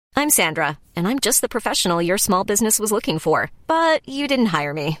I'm Sandra, and I'm just the professional your small business was looking for. But you didn't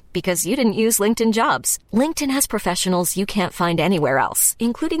hire me because you didn't use LinkedIn Jobs. LinkedIn has professionals you can't find anywhere else,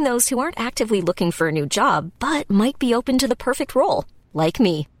 including those who aren't actively looking for a new job, but might be open to the perfect role, like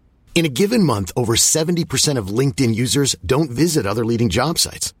me. In a given month, over 70% of LinkedIn users don't visit other leading job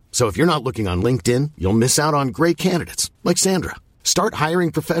sites. So if you're not looking on LinkedIn, you'll miss out on great candidates, like Sandra. Start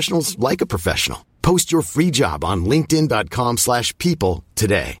hiring professionals like a professional. Post your free job on linkedin.com/people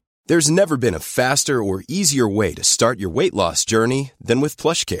today. There's never been a faster or easier way to start your weight loss journey than with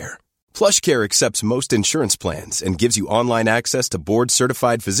PlushCare. PlushCare accepts most insurance plans and gives you online access to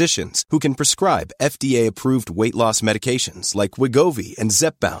board-certified physicians who can prescribe FDA-approved weight loss medications like Wegovy and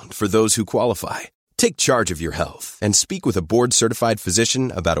Zepbound for those who qualify. Take charge of your health and speak with a board-certified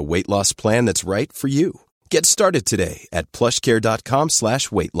physician about a weight loss plan that's right for you. Get started today at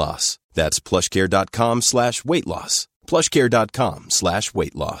plushcare.com/weight loss. That's plushcare.com/weight loss.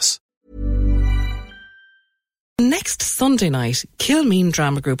 plushcare.com/weight loss. Next Sunday night, Kilmeen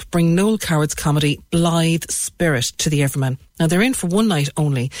Drama Group bring Noel Coward's comedy Blythe Spirit to the Everyman. Now, they're in for one night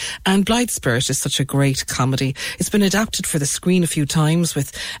only, and Blythe Spirit is such a great comedy. It's been adapted for the screen a few times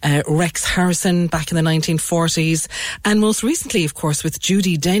with Rex Harrison back in the 1940s, and most recently, of course, with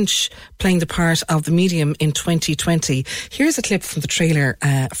Judi Dench playing the part of the medium in 2020. Here's a clip from the trailer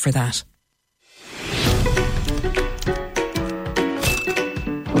for that.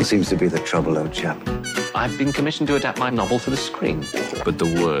 What seems to be the trouble, old chap? I've been commissioned to adapt my novel for the screen, but the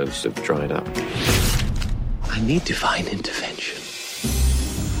words have dried up. I need divine intervention.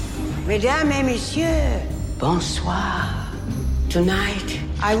 Mesdames et messieurs, bonsoir. Tonight,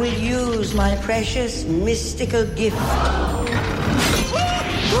 I will use my precious mystical gift. I've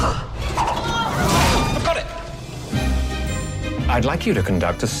got it! I'd like you to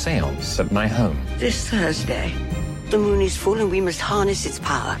conduct a séance at my home. This Thursday, the moon is full and we must harness its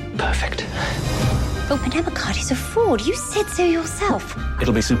power. Perfect. But Madame is a fraud. You said so yourself.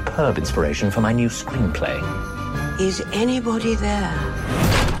 It'll be superb inspiration for my new screenplay. Is anybody there?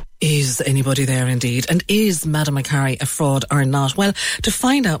 Is anybody there indeed? And is Madame Macari a fraud or not? Well, to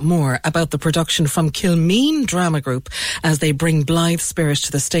find out more about the production from Kilmeen Drama Group as they bring Blythe Spirit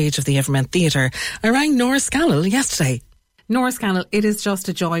to the stage of the Everyman Theatre, I rang Nora Scannell yesterday. Nora Scannell, it is just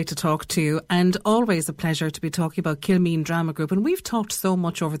a joy to talk to you and always a pleasure to be talking about Kilmeen Drama Group. And we've talked so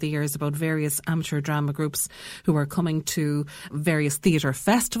much over the years about various amateur drama groups who are coming to various theatre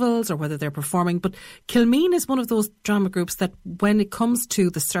festivals or whether they're performing. But Kilmeen is one of those drama groups that when it comes to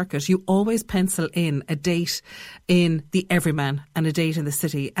the circuit, you always pencil in a date in the Everyman and a date in the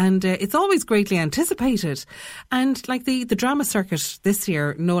city. And it's always greatly anticipated. And like the drama circuit this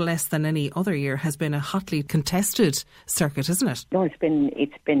year, no less than any other year, has been a hotly contested circuit, isn't it? No, it's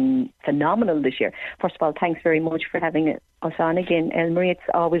been phenomenal this year. First of all, thanks very much for having us on again, Elmarie. It's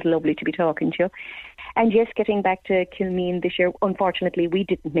always lovely to be talking to you. And yes, getting back to Kilmeen this year, unfortunately we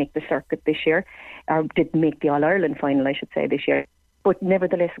didn't make the circuit this year, or didn't make the All-Ireland final, I should say, this year. But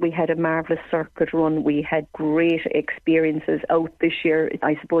nevertheless, we had a marvellous circuit run. We had great experiences out this year.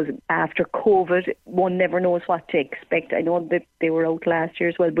 I suppose after COVID, one never knows what to expect. I know that they were out last year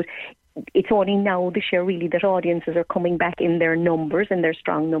as well, but it's only now this year really that audiences are coming back in their numbers, in their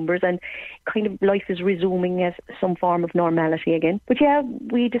strong numbers, and kind of life is resuming as some form of normality again. But yeah,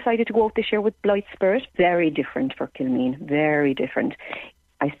 we decided to go out this year with Blythe Spirit. Very different for Kilmeen, very different.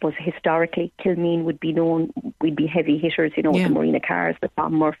 I suppose historically Kilmeen would be known, we'd be heavy hitters, you know, the Marina Cars, the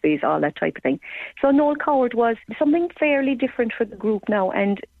Tom Murphys, all that type of thing. So Noel Coward was something fairly different for the group now,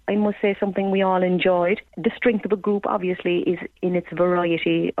 and I must say something we all enjoyed. The strength of a group obviously is in its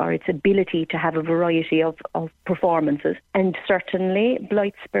variety, or its ability to have a variety of performances. And certainly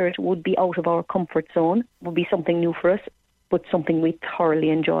Blythe Spirit would be out of our comfort zone, would be something new for us, but something we thoroughly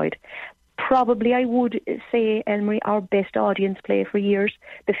enjoyed. Probably, I would say, Elmarie, our best audience play for years.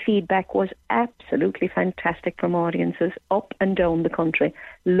 The feedback was absolutely fantastic from audiences up and down the country.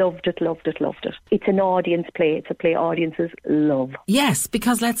 Loved it, loved it, loved it. It's an audience play. It's a play audiences love. Yes,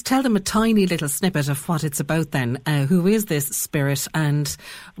 because let's tell them a tiny little snippet of what it's about then. Who is this Spirit and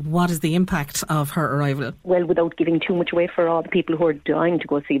what is the impact of her arrival? Well, without giving too much away for all the people who are dying to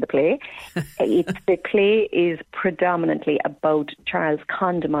go see the play, the play is predominantly about Charles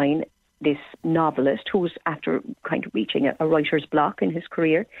Condamine, this novelist who's after kind of reaching a writer's block in his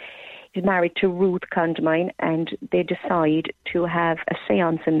career. He's married to Ruth Condamine and they decide to have a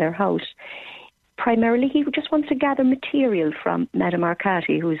séance in their house. Primarily he just wants to gather material from Madame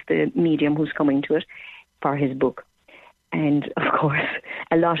Arcati, who's the medium who's coming to it, for his book. And, of course,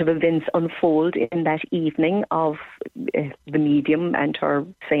 a lot of events unfold in that evening of the medium and her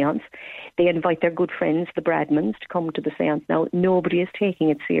seance. They invite their good friends, the Bradmans, to come to the seance. Now, nobody is taking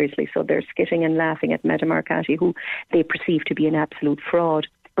it seriously, so they're skitting and laughing at Madame Arcati, who they perceive to be an absolute fraud.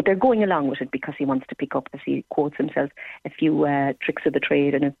 But they're going along with it because he wants to pick up, as he quotes himself, a few tricks of the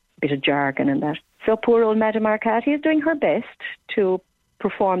trade and a bit of jargon and that. So poor old Madame Arcati is doing her best to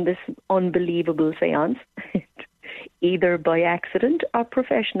perform this unbelievable seance. Either by accident or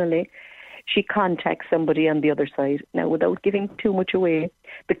professionally. She contacts somebody on the other side. Now, without giving too much away,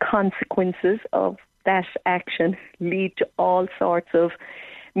 the consequences of that action lead to all sorts of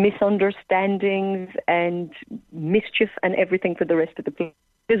misunderstandings and mischief and everything for the rest of the play.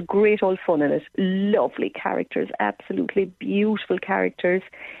 There's great old fun in it. Lovely characters, absolutely beautiful characters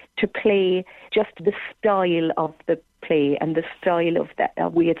to play. Just the style of the play and the style of the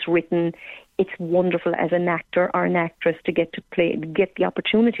way it's written. It's wonderful as an actor or an actress to get the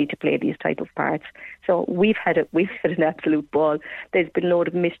opportunity to play these type of parts. So we've had an absolute ball. There's been a load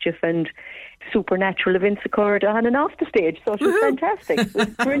of mischief and supernatural events occurred on and off the stage. So it was fantastic. It was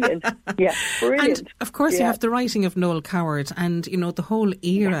brilliant. Yeah, brilliant. And of course you have the writing of Noel Coward and, the whole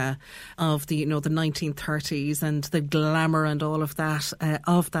era of the 1930s and the glamour and all of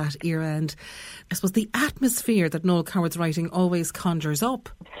that era. And I suppose the atmosphere that Noel Coward's writing always conjures up.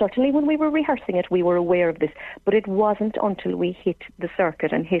 Certainly when we were rehearsing it, we were aware of this, but it wasn't until we hit the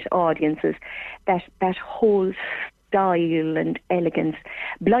circuit and hit audiences that whole style and elegance.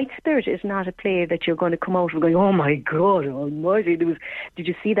 Blythe Spirit is not a play that you're going to come out and going, oh my God almighty, did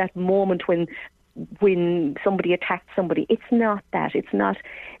you see that moment when somebody attacked somebody? It's not that. It's not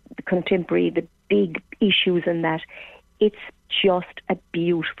the contemporary, the big issues and that. It's just a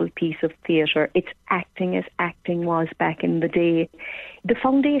beautiful piece of theatre. It's acting as acting was back in the day. The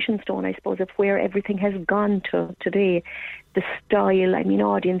foundation stone, I suppose, of where everything has gone to today. The style,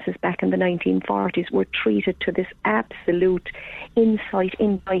 audiences back in the 1940s were treated to this absolute insight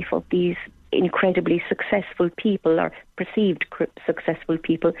in life of these incredibly successful people or perceived successful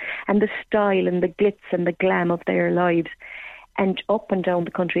people, and the style and the glitz and the glam of their lives. And up and down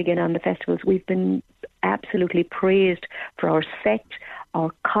the country again on the festivals, we've been absolutely praised for our set,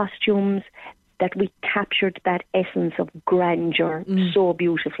 our costumes, that we captured that essence of grandeur so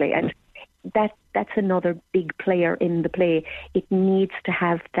beautifully. And that's another big player in the play. It needs to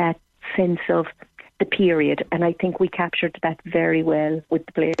have that sense of the period, and I think we captured that very well with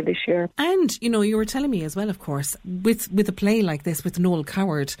the play this year. And you were telling me as well, of course, with a play like this with Noel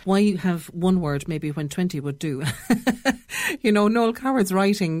Coward, why have one word maybe when 20 would do? Noel Coward's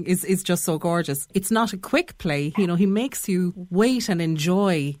writing is just so gorgeous. It's not a quick play. He makes you wait and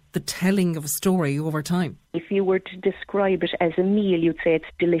enjoy the telling of a story over time. If you were to describe it as a meal, you'd say it's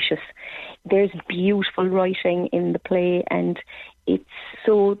delicious. There's beautiful writing in the play, and it's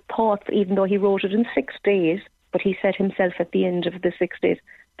so thoughtful, even though he wrote it in 6 days, but he said himself at the end of the 6 days,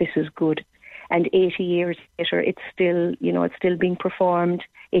 this is good. And 80 years later, it's still being performed.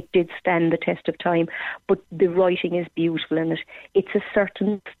 It did stand the test of time, but the writing is beautiful in it. It's a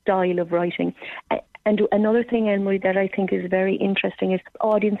certain style of writing. And another thing, Anne-Marie, that I think is very interesting is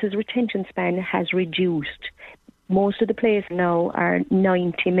audiences' retention span has reduced. Most of the plays now are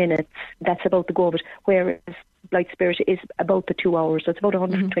 90 minutes. That's about the go of it, whereas Blythe Spirit is about the 2 hours, so it's about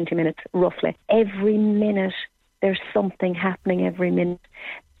 120 minutes, roughly. Every minute, there's something happening every minute.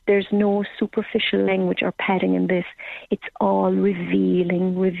 There's no superficial language or padding in this. It's all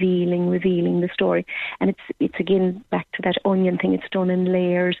revealing the story. And it's again back to that onion thing. It's done in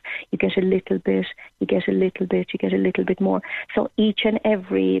layers. You get a little bit, you get a little bit, you get a little bit more. So each and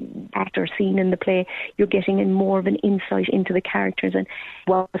every actor scene in the play, you're getting in more of an insight into the characters and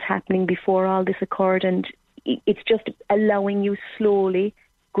what was happening before all this occurred. And it's just allowing you slowly,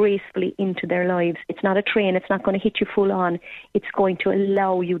 gracefully into their lives. It's not a train. It's not going to hit you full on. It's going to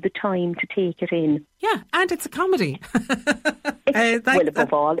allow you the time to take it in. Yeah, and it's a comedy.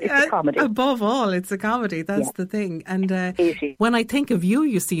 Above all, it's a comedy. Above all, it's a comedy. That's the thing. And when I think of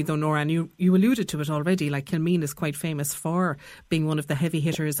you see, though, Nora, and you alluded to it already, like Kilmeen is quite famous for being one of the heavy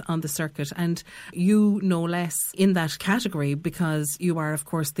hitters on the circuit. And you no less in that category because you are, of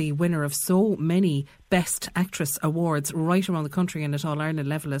course, the winner of so many Best Actress awards right around the country and at All Ireland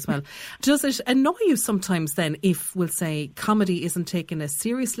level as well. Does it annoy you sometimes then if, we'll say, comedy isn't taken as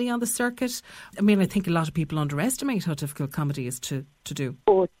seriously on the circuit? I think a lot of people underestimate how difficult comedy is to do.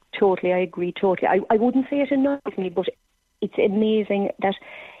 Oh, totally. I agree, totally. I wouldn't say it annoys me, but it's amazing that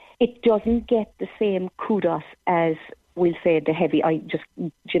it doesn't get the same kudos as, we'll say, the heavy. I just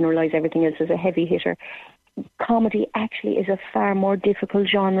generalise everything else as a heavy hitter. Comedy actually is a far more difficult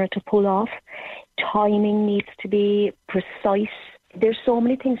genre to pull off, timing needs to be precise. There's so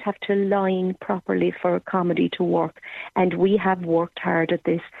many things have to line properly for comedy to work, and we have worked hard at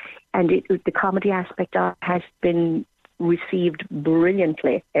this, and the comedy aspect has been received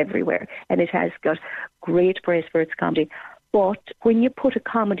brilliantly everywhere, and it has got great praise for its comedy. But when you put a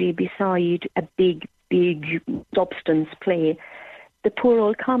comedy beside a big substance play, the poor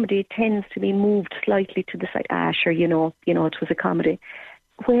old comedy tends to be moved slightly to the side. Sure, you know, it was a comedy.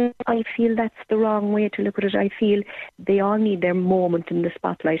 Well, I feel that's the wrong way to look at it. I feel they all need their moment in the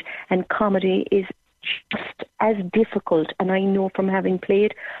spotlight, and comedy is just as difficult. And I know from having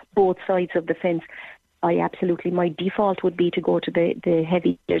played both sides of the fence, my default would be to go to the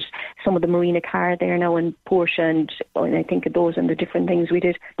heavy hitters, some of the Marina Carr there now, and Porsche, and I think of those and the different things we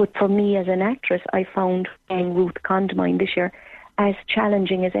did. But for me as an actress, I found playing Ruth Condamine this year as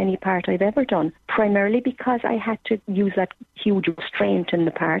challenging as any part I've ever done, primarily because I had to use that huge restraint in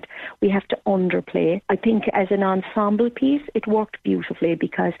the part. We have to underplay. I think as an ensemble piece, it worked beautifully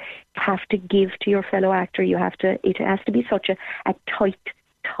because you have to give to your fellow actor. It has to be such a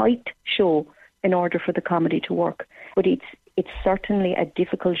tight show in order for the comedy to work. But it's certainly a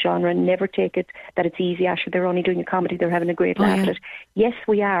difficult genre. Never take it that it's easy. Actually, they're only doing a comedy. They're having a great laugh at it. Yes,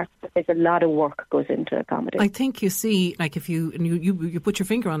 we are. But there's a lot of work goes into a comedy. I think you see, like if you put your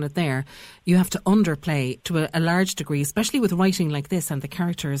finger on it there, you have to underplay to a large degree, especially with writing like this and the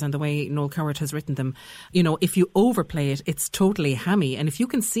characters and the way Noel Coward has written them. You know, if you overplay it, it's totally hammy. And if you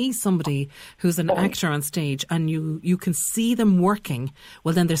can see somebody who's an actor on stage and you can see them working,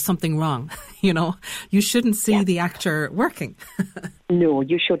 well, then there's something wrong. You know, you shouldn't see the actor working. No,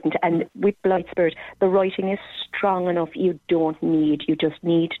 you shouldn't. And with Blythe Spirit, the writing is strong enough. You just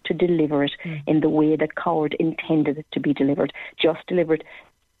need to deliver it in the way that Coward intended it to be delivered. Just deliver it.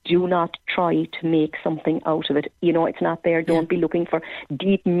 Do not try to make something out of it. You know, it's not there. Don't be looking for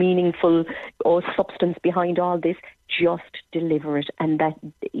deep, meaningful substance behind all this. Just deliver it. And that,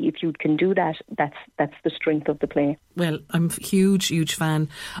 if you can do that, that's the strength of the play. Well, I'm a huge fan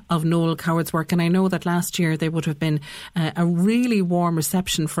of Noel Coward's work, and I know that last year there would have been a really warm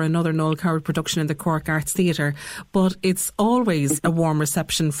reception for another Noel Coward production in the Cork Arts Theatre, but it's always a warm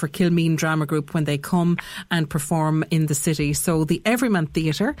reception for Kilmeen Drama Group when they come and perform in the city. So the Everyman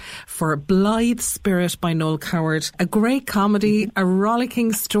Theatre for Blythe Spirit by Noel Coward, a great comedy, a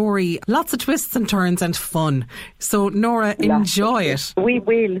rollicking story, lots of twists and turns and fun. So Nora, enjoy it. We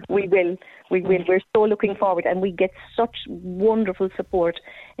will. We're so looking forward, and we get such wonderful support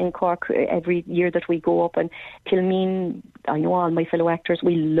in Cork every year that we go up. And Kilmeen, I know all my fellow actors,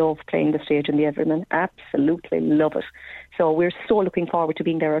 we love playing the stage in the Everyman. Absolutely love it. So we're so looking forward to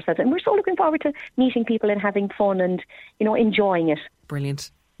being there ourselves, and we're so looking forward to meeting people and having fun and, you know, enjoying it.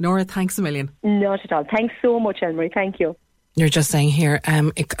 Brilliant. Nora, thanks a million. Not at all. Thanks so much, Elmarie. Thank you. You're just saying here,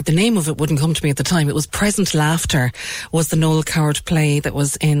 the name of it wouldn't come to me at the time. It was Present Laughter, was the Noel Coward play that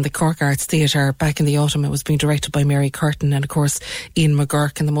was in the Cork Arts Theatre back in the autumn. It was being directed by Mary Curtin and, of course, Ian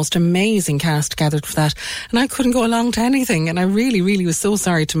McGurk, and the most amazing cast gathered for that. And I couldn't go along to anything, and I really, really was so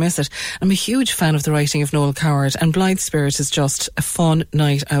sorry to miss it. I'm a huge fan of the writing of Noel Coward, and Blythe Spirit is just a fun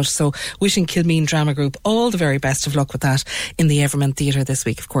night out. So wishing Kilmeen Drama Group all the very best of luck with that in the Everyman Theatre this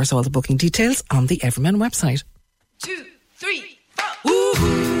week. Of course, all the booking details on the Everyman website. 2, 3, 4. Ooh.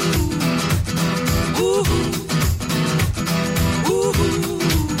 Ooh. Ooh.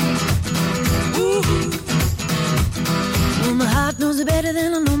 Ooh. Well, my heart knows it better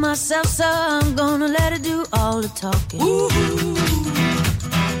than I know myself, so I'm gonna let it do all the talking. Ooh.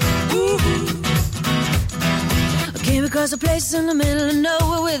 Ooh. I came across a place in the middle of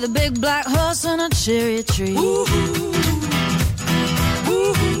nowhere with a big black horse and a cherry tree. Ooh.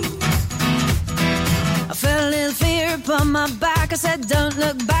 Ooh. I felt a little fear upon my back. I said, don't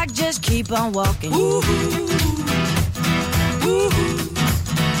look back, just keep on walking. Ooh. Ooh.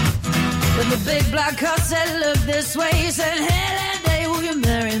 But the big black horse said, look this way. He said, hey, that day, will you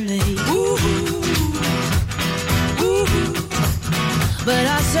marry me? Ooh. Ooh. But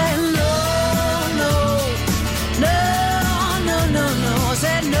I said, no, no, no, no, no, no. I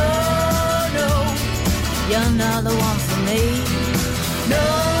said, no, no, you're not the one for me.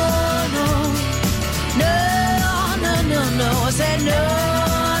 No. No, I said no,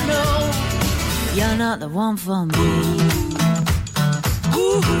 no, you're not the one for me.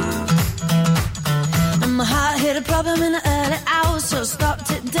 Ooh. And my heart hit a problem in the early hours, so stopped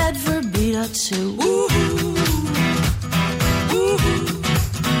it dead for a beat or two. Ooh. Ooh.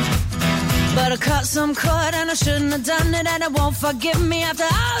 But I cut some cord and I shouldn't have done it, and it won't forgive me after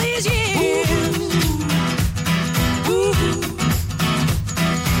all these years. Ooh. Ooh.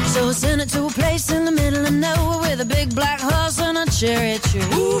 So I sent it to a place in the middle of nowhere with a big black horse and a cherry tree.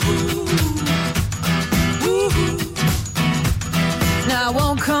 Ooh.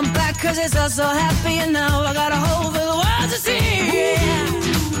 'cause it's all so happy and now I got a hole for the world to see. Yeah.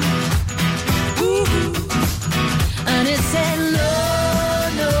 Ooh. And it said no,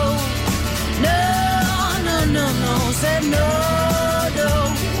 no, no, no, no, no. Said no, no,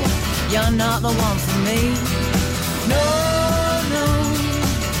 you're not the one for me. No, no,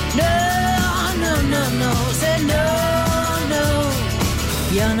 no, no, no, no. Said no, no,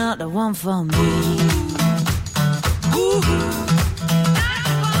 you're not the one for me. Ooh.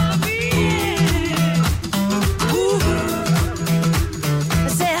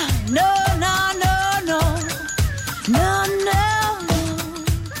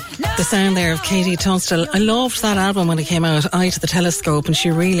 The sound there of Katie Tunstall. I loved that album when it came out, Eye to the Telescope, and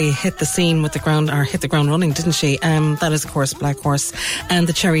she really hit the scene with the ground, or hit the ground running, didn't she? That is, of course, Black Horse and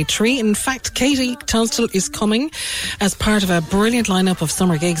the Cherry Tree. In fact, Katie Tunstall is coming as part of a brilliant lineup of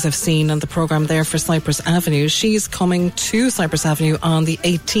summer gigs I've seen on the programme there for Cypress Avenue. She's coming to Cypress Avenue on the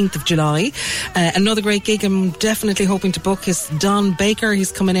 18th of July. Another great gig I'm definitely hoping to book is Don Baker.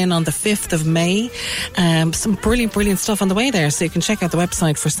 He's coming in on the 5th of May. Some brilliant stuff on the way there, so you can check out the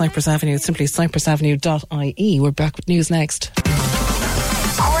website for Cypress Avenue. It's simply cypressavenue.ie. We're back with news next.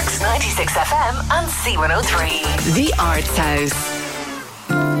 Cork's 96 FM and C103. The Arts House.